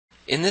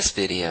In this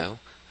video,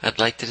 I'd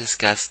like to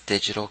discuss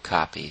digital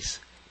copies.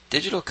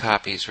 Digital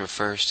copies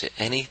refers to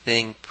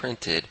anything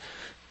printed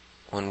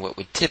on what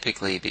would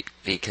typically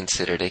be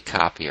considered a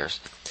copier,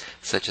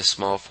 such as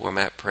small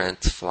format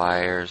prints,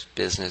 flyers,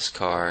 business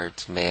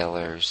cards,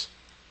 mailers,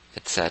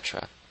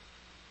 etc.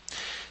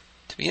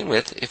 To begin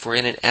with, if we're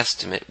in an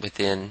estimate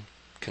within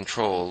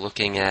Control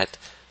looking at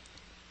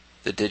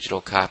the digital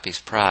copies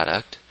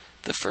product,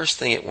 the first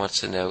thing it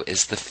wants to know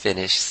is the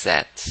finished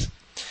sets.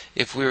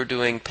 If we were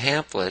doing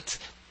pamphlets,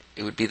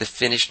 it would be the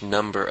finished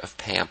number of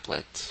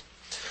pamphlets.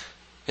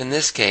 In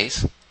this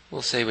case,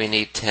 we'll say we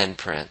need 10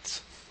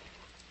 prints.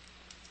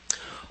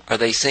 Are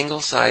they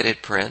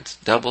single-sided prints,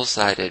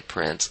 double-sided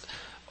prints,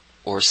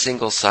 or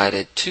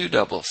single-sided to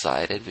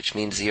double-sided, which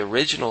means the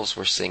originals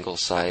were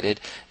single-sided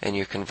and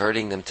you're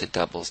converting them to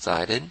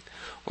double-sided,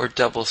 or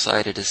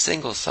double-sided to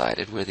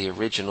single-sided, where the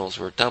originals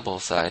were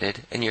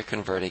double-sided and you're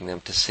converting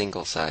them to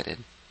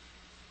single-sided.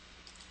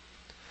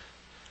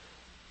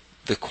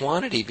 The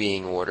quantity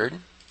being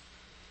ordered,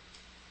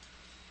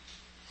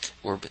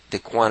 or the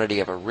quantity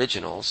of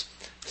originals,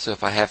 so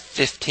if I have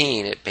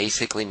 15, it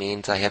basically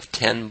means I have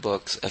 10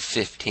 books of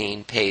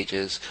 15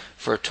 pages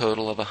for a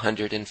total of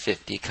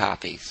 150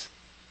 copies.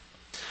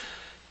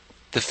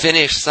 The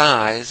finished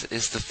size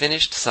is the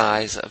finished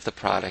size of the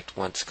product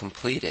once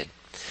completed.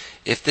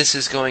 If this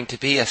is going to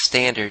be a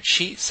standard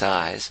sheet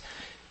size,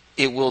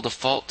 it will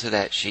default to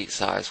that sheet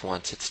size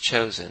once it's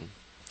chosen.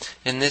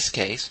 In this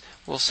case,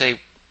 we'll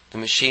say the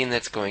machine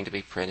that's going to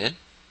be printed,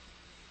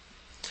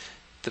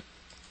 the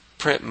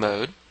print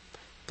mode,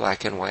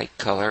 black and white,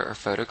 color, or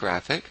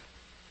photographic.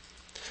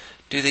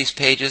 Do these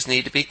pages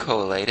need to be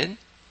collated?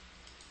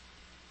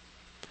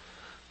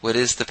 What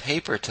is the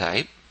paper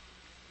type?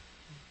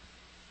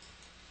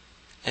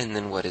 And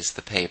then what is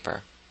the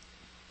paper?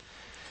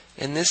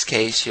 In this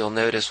case, you'll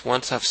notice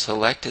once I've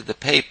selected the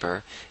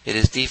paper, it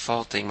is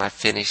defaulting my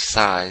finished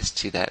size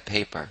to that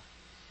paper,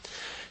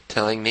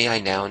 telling me I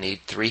now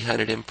need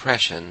 300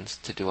 impressions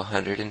to do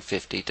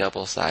 150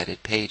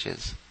 double-sided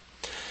pages.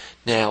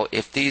 Now,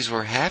 if these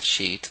were half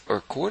sheets or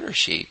quarter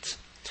sheets,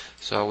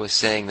 so I was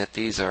saying that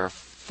these are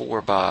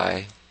 4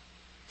 by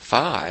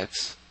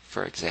 5s,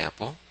 for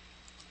example,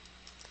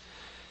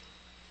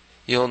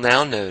 you'll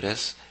now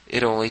notice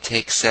it only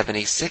takes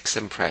 76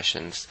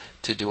 impressions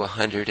to do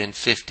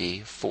 150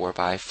 4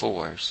 by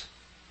 4s.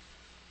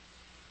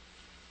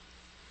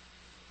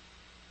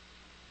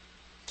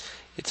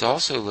 It's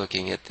also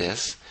looking at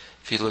this.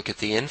 If you look at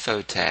the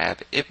Info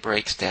tab, it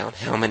breaks down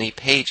how many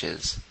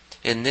pages.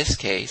 In this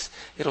case,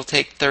 it'll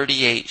take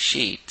 38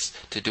 sheets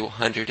to do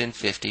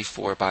 150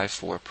 4 by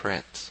 4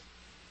 prints.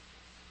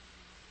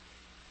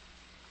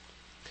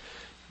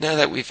 Now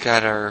that we've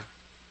got our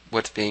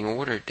what's being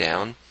ordered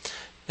down,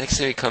 next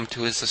thing we come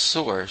to is the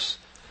source.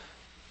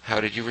 How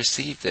did you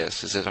receive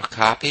this? Is it a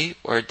copy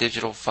or a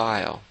digital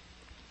file?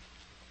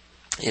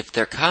 If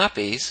they're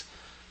copies,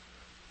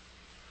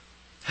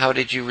 how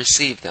did you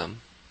receive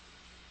them?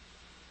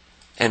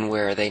 And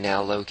where are they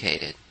now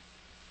located?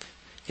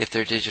 If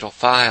they're digital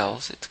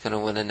files, it's going to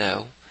want to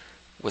know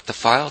what the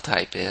file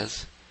type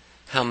is,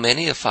 how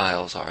many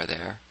files are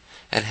there,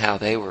 and how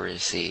they were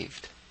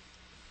received,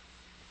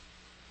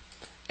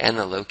 and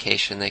the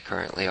location they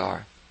currently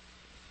are.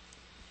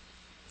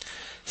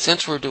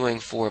 Since we're doing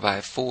 4 by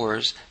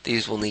 4s,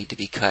 these will need to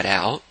be cut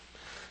out.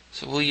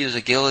 So we'll use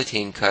a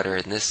guillotine cutter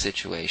in this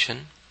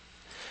situation.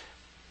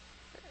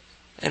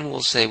 And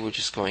we'll say we're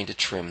just going to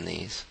trim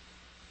these.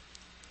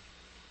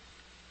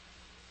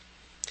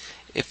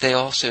 If they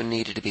also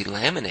needed to be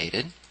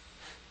laminated,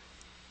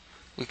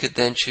 we could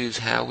then choose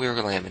how we were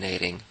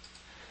laminating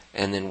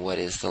and then what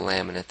is the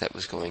laminate that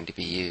was going to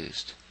be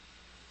used.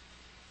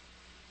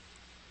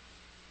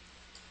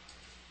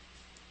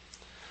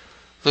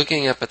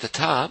 Looking up at the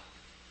top,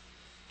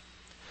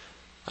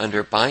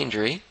 under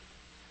Bindery,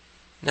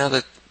 now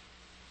that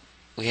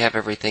we have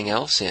everything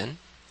else in,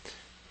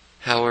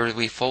 how are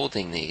we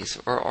folding these,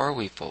 or are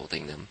we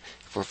folding them?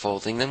 If we're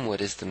folding them,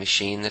 what is the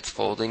machine that's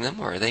folding them,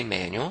 or are they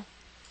manual?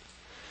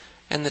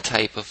 And the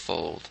type of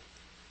fold.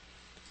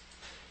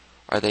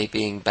 Are they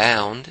being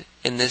bound?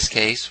 In this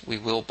case, we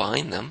will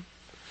bind them.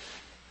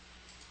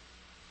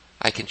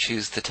 I can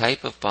choose the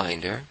type of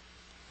binder,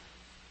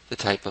 the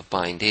type of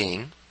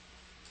binding.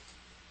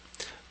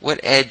 What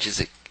edge is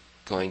it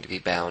going to be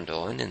bound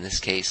on? In this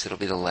case, it'll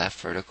be the left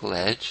vertical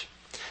edge,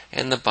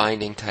 and the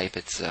binding type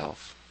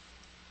itself.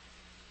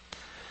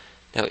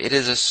 Now, it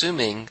is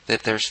assuming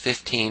that there's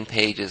 15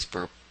 pages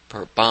per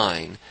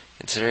bind,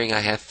 considering I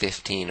have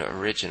 15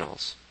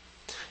 originals.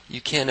 You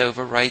can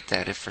overwrite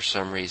that if for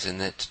some reason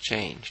that's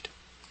changed.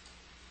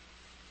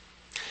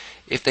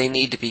 If they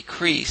need to be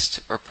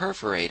creased or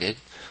perforated,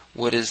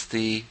 what is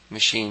the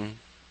machine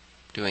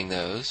doing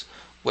those?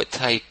 What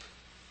type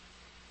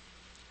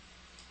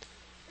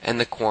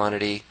and the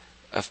quantity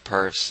of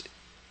perfs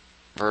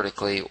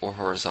vertically or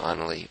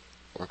horizontally,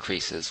 or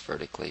creases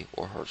vertically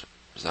or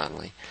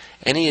horizontally.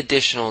 Any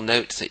additional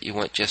notes that you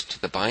want just to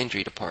the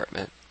Bindery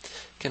department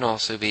can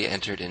also be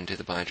entered into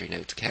the Bindery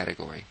Notes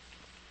category.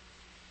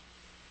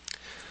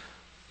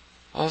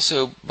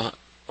 Also,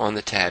 on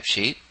the tab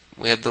sheet,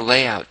 we have the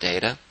layout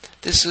data.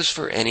 This is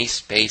for any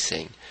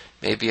spacing.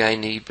 Maybe I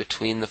need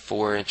between the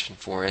 4-inch and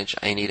 4-inch,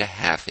 I need a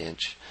 1/2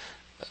 inch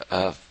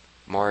of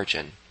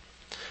margin.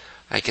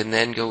 I can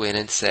then go in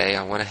and say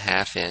I want a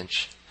 1/2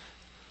 inch,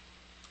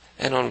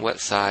 and on what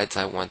sides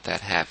I want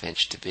that 1/2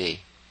 inch to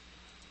be.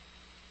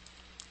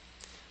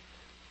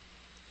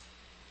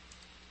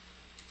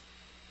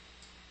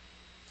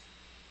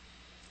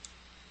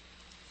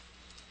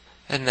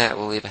 And that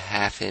will leave a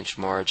 1/2 inch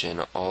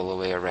margin all the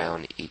way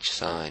around each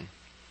sign.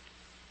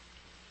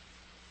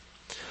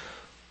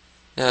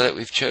 Now that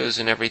we've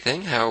chosen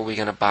everything, how are we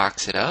going to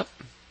box it up?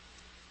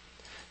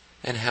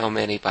 And how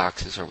many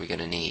boxes are we going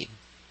to need?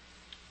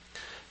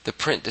 The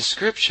print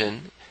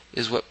description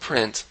is what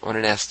prints on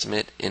an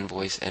estimate,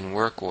 invoice, and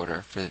work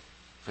order for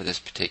this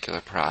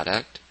particular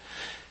product.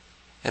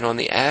 And on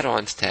the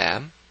Add-ons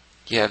tab,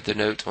 you have the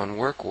note on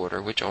work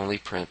order, which only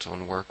prints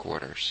on work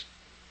orders.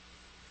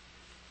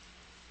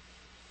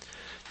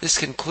 This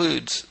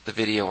concludes the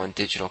video on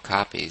digital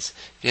copies.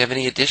 If you have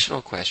any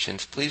additional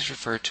questions, please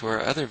refer to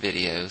our other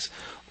videos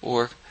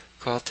or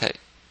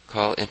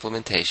call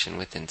implementation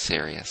within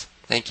Sirius.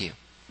 Thank you.